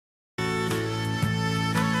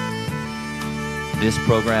This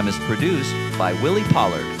program is produced by Willie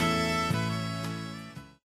Pollard.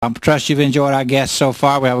 I trust you've enjoyed our guests so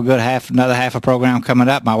far. We have a good another half a program coming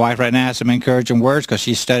up. My wife right now has some encouraging words because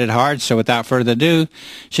she studied hard. So without further ado,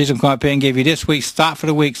 she's going to come up here and give you this week's thought for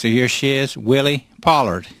the week. So here she is, Willie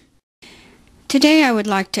Pollard. Today I would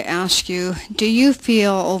like to ask you, do you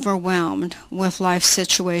feel overwhelmed with life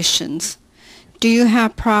situations? Do you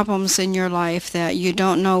have problems in your life that you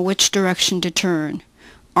don't know which direction to turn?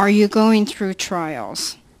 Are you going through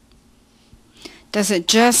trials? Does it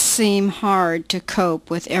just seem hard to cope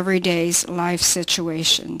with everyday's life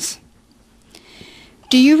situations?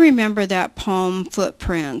 Do you remember that poem,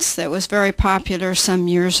 Footprints, that was very popular some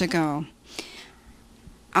years ago?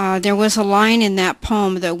 There was a line in that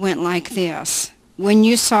poem that went like this: "When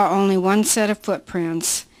you saw only one set of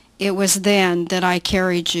footprints, it was then that I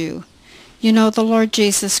carried you." You know, the Lord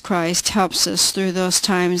Jesus Christ helps us through those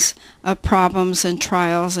times of problems and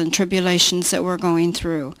trials and tribulations that we're going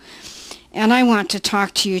through. And I want to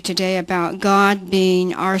talk to you today about God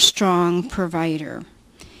being our strong provider.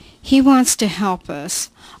 He wants to help us.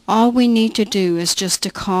 All we need to do is just to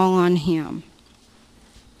call on Him.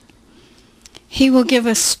 He will give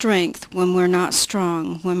us strength when we're not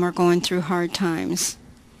strong, when we're going through hard times.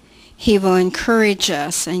 He will encourage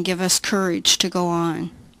us and give us courage to go on.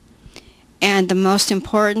 And the most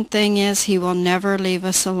important thing is He will never leave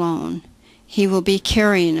us alone. He will be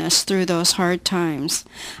carrying us through those hard times.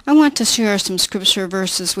 I want to share some scripture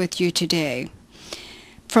verses with you today.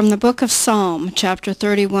 From the book of Psalm, chapter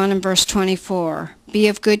 31 and verse 24, "Be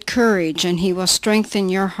of good courage, and He will strengthen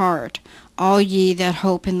your heart, all ye that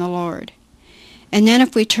hope in the Lord." And then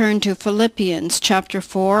if we turn to Philippians, chapter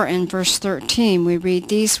 4 and verse 13, we read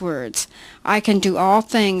these words, "I can do all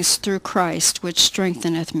things through Christ, which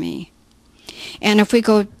strengtheneth me." And if we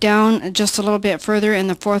go down just a little bit further in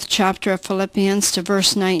the 4th chapter of Philippians to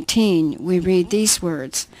verse 19, we read these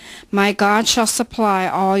words, "My God shall supply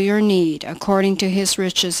all your need according to His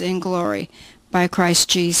riches in glory by Christ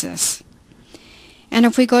Jesus." And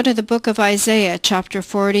if we go to the book of Isaiah, chapter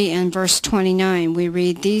 40 and verse 29, we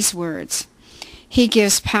read these words, "He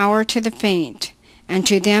gives power to the faint, and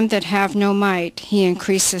to them that have no might He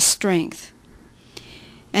increases strength."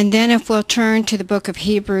 And then if we'll turn to the book of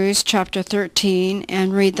Hebrews, chapter 13,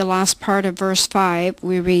 and read the last part of verse 5,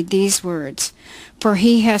 we read these words, "For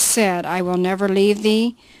He has said, I will never leave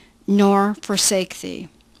thee, nor forsake thee."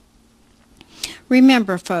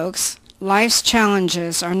 Remember, folks, life's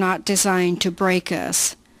challenges are not designed to break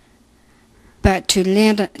us, but to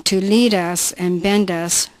lead us and bend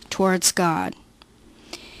us towards God.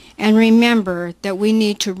 And remember that we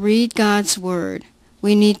need to read God's Word,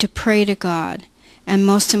 we need to pray to God, and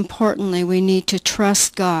most importantly, we need to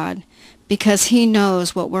trust God because He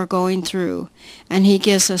knows what we're going through, and He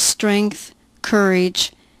gives us strength,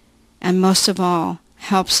 courage, and most of all,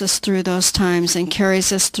 helps us through those times and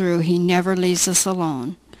carries us through. He never leaves us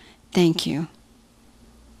alone. Thank you.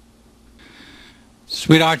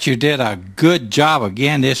 Sweetheart, you did a good job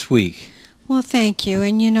again this week. Well, thank you.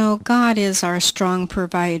 And you know, God is our strong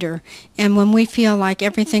provider. And when we feel like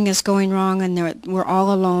everything is going wrong and that we're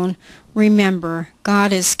all alone, remember,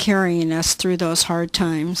 God is carrying us through those hard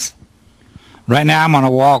times. Right now I'm going to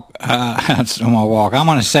walk, I'm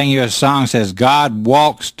going to sing you a song that says, "God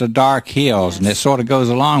walks the dark hills." Yes. And it sort of goes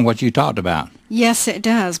along what you talked about. Yes, it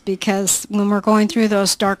does, because when we're going through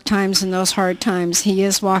those dark times and those hard times, He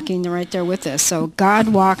is walking right there with us. So God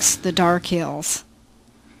walks the dark hills.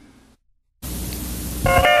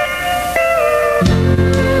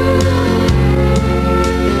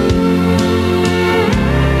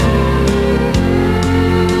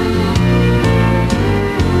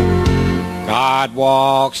 God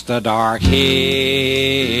walks the dark hills,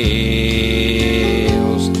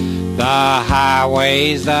 the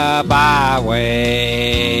highways, the byways.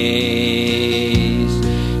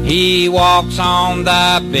 He walks on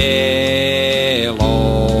the billows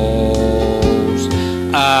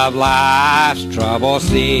of life's troubled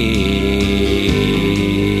sea.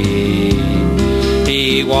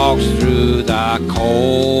 He walks through the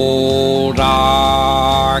cold,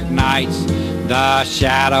 dark nights, the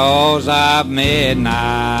shadows of midnight.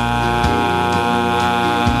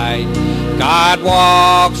 God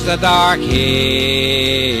walks the dark hills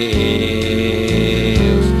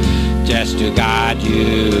just to guide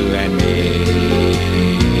you and me.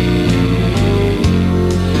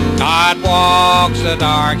 God walks the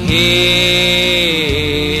dark hills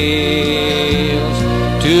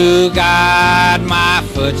to guide my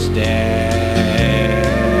footsteps.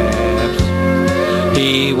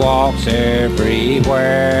 He walks everywhere,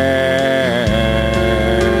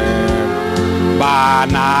 by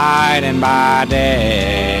night and by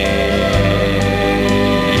day.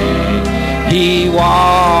 He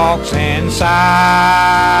walks in silence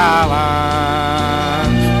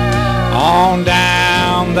on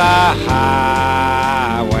down the highway.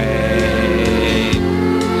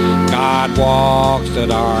 God walks the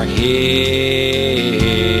dark hills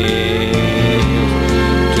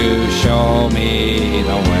to show me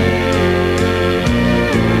the way.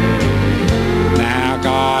 Now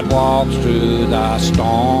God walks through the storms,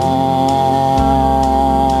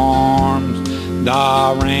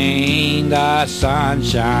 the rain, the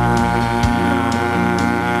sunshine.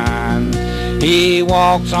 He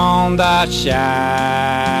walks on the shadows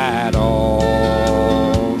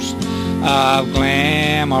of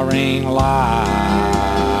glimmering light.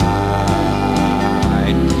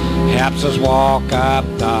 Helps us walk up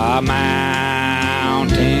the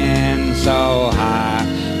mountain so high,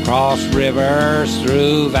 cross rivers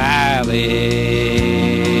through valleys.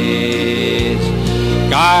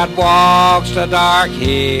 God walks the dark hills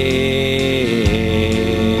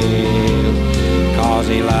 'cause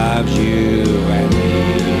He loves you and me.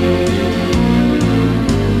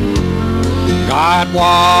 God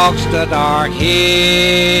walks the dark hills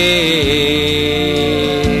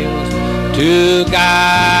to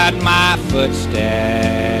guide my footsteps.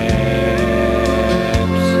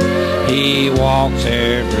 He walks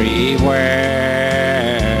everywhere,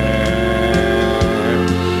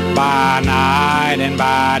 by night and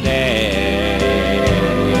by day.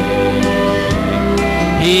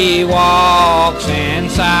 He walks in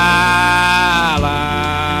silence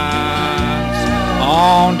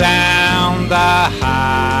on down the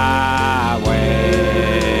highway.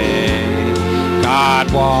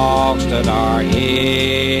 God walks the dark hill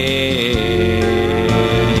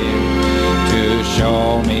to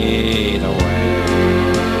show me the way.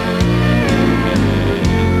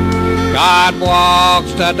 God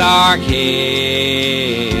walks the dark hill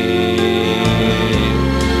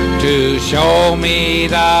to show me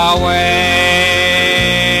the way.